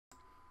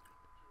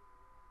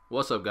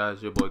What's up,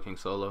 guys? Your boy King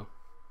So1o.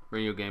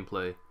 Bring you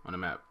gameplay on the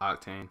map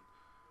Octane.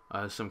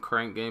 Some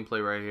crank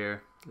gameplay right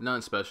here.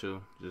 Nothing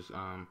special. Just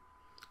I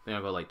think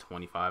I go like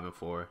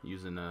 25-4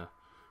 using one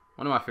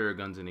of my favorite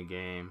guns in the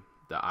game,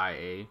 the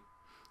IA.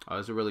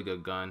 It's a really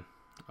good gun.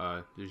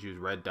 Just use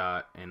red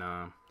dot and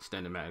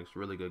standard mags.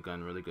 Really good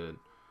gun. Really good.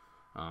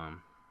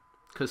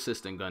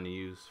 Consistent gun to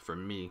use for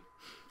me.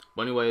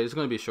 But anyway, it's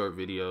gonna be a short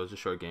video. It's a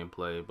short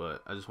gameplay,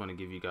 but I just want to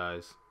give you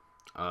guys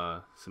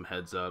some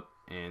heads up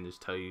and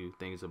just tell you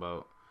things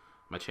about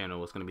my channel,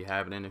 what's going to be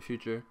happening in the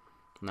future.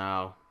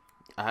 Now,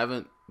 I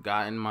haven't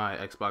gotten my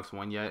Xbox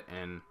One yet,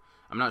 and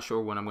I'm not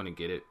sure when I'm going to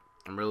get it.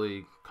 I'm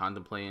really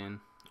contemplating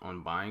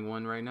on buying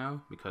one right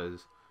now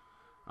because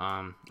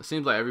it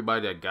seems like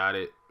everybody that got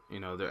it,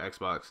 you know, their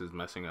Xbox is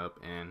messing up,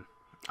 and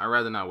I'd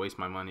rather not waste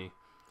my money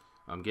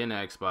getting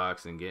an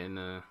Xbox and getting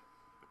the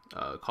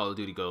Call of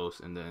Duty Ghost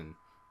and then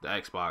the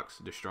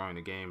Xbox destroying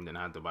the game, then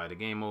I have to buy the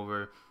game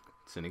over,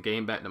 send the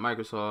game back to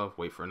Microsoft,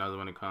 wait for another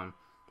one to come.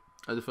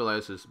 I just feel like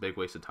it's just a big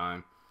waste of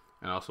time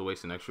and also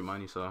wasting extra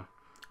money. So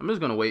I'm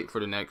just gonna wait for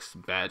the next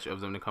batch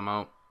of them to come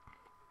out,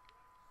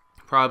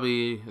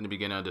 probably in the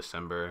beginning of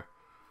December,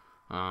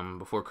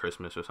 before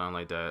Christmas or something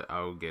like that.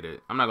 I'll get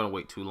it. I'm not gonna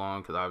wait too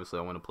long because obviously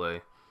I want to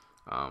play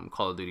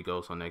Call of Duty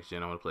Ghosts on next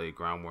gen. I want to play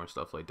Ground War and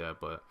stuff like that,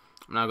 but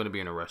I'm not gonna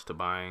be in a rush to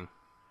buying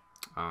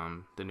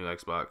the new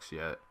Xbox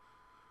yet.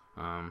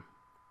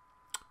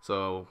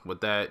 So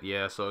with that,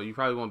 yeah, so you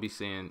probably won't be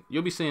seeing,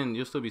 you'll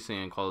still be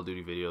seeing Call of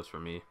Duty videos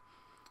from me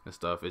and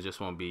stuff. It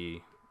just won't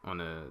be on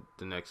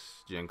the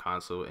next gen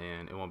console,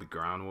 and it won't be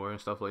Ground War and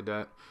stuff like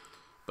that.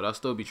 But I'll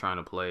still be trying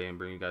to play and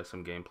bring you guys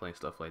some gameplay and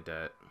stuff like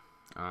that.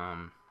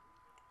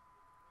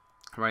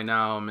 Right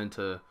now I'm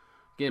into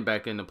getting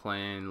back into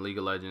playing League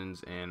of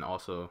Legends and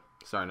also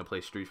starting to play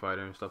Street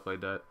Fighter and stuff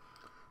like that.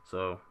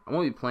 So I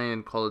won't be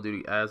playing Call of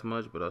Duty as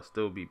much, but I'll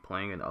still be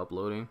playing and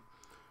uploading.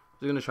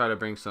 I'm gonna try to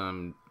bring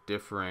some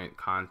different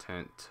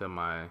content to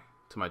my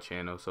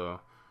channel, so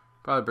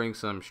probably bring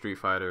some Street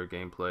Fighter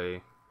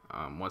gameplay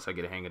once I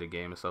get a hang of the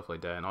game and stuff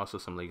like that, and also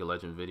some League of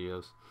Legends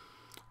videos.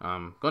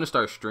 I'm gonna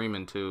start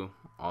streaming too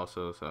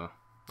also, so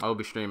I will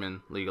be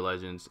streaming League of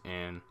Legends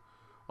and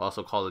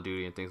also Call of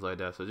Duty and things like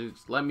that. So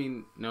just let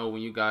me know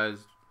when you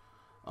guys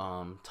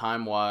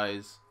time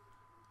wise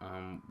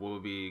what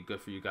would be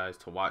good for you guys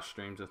to watch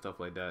streams and stuff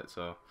like that,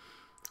 so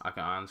I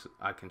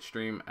can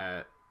stream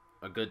at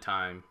a good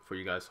time for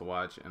you guys to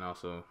watch and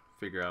also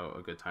figure out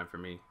a good time for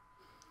me.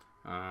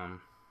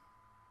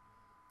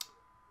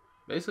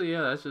 Basically,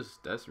 yeah,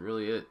 that's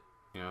really it.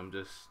 You know, I'm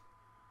just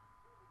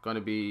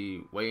gonna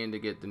be waiting to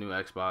get the new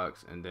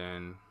Xbox and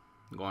then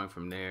going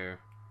from there.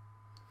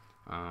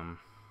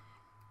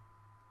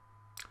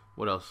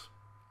 What else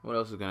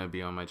is gonna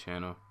be on my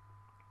channel?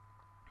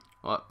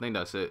 Well, I think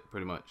that's it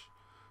pretty much.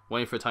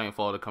 Waiting for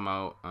Titanfall to come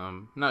out.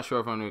 Not sure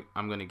if I'm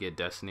gonna get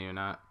Destiny or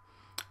not.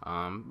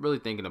 Really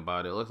thinking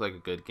about it. It looks like a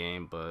good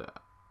game,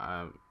 but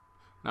I'm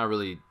not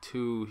really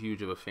too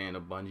huge of a fan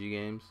of Bungie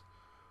games.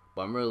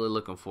 But I'm really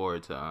looking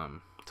forward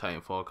to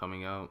Titanfall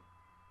coming out.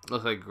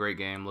 Looks like a great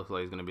game. Looks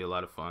like it's gonna be a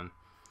lot of fun.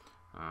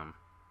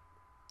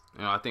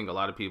 You know, I think a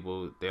lot of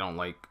people, they don't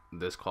like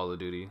this Call of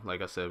Duty,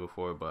 like I said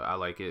before, but I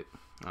like it.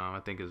 I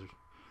think it's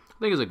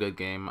a good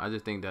game. I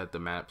just think that the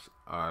maps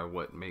are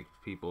what make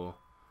people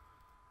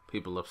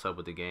upset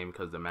with the game,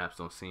 because the maps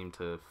don't seem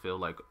to feel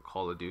like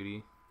Call of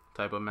Duty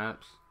type of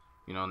maps.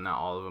 You know, not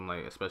all of them,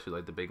 like especially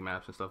like the big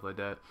maps and stuff like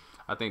that.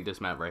 I think this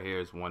map right here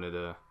is one of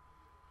the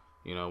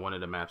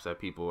maps that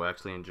people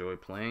actually enjoy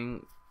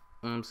playing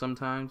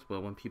sometimes.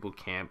 But when people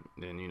camp,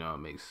 then you know it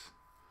makes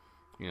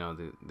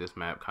this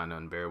map kind of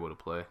unbearable to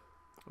play.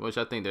 Which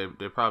I think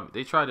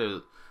they try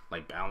to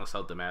like balance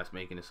out the maps,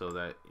 making it so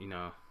that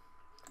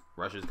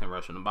rushers can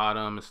rush on the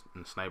bottom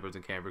and snipers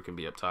and campers can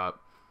be up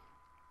top.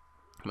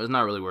 But it's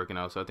not really working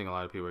out, so I think a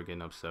lot of people are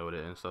getting upset with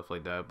it and stuff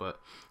like that. But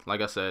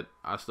like I said,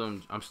 I'm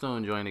still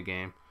enjoying the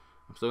game.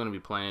 I'm still gonna be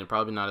playing,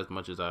 probably not as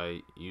much as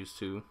I used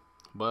to,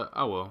 but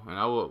I will, and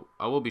I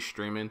will be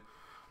streaming.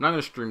 I'm not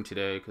gonna stream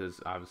today because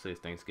obviously it's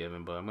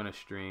Thanksgiving, but I'm gonna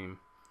stream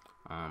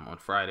on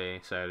Friday,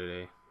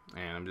 Saturday,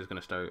 and I'm just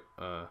gonna start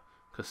a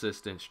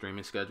consistent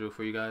streaming schedule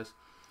for you guys.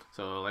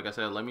 So like I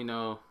said, let me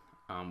know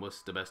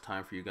what's the best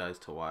time for you guys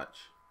to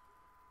watch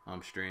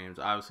streams.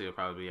 Obviously it'll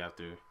probably be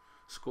after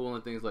school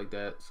and things like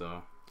that,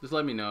 so just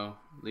let me know.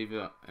 Leave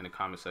it in the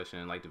comment section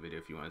and like the video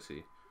if you want to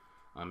see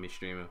me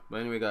streaming.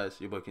 But anyway, guys,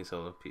 your boy King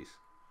So1o. Peace.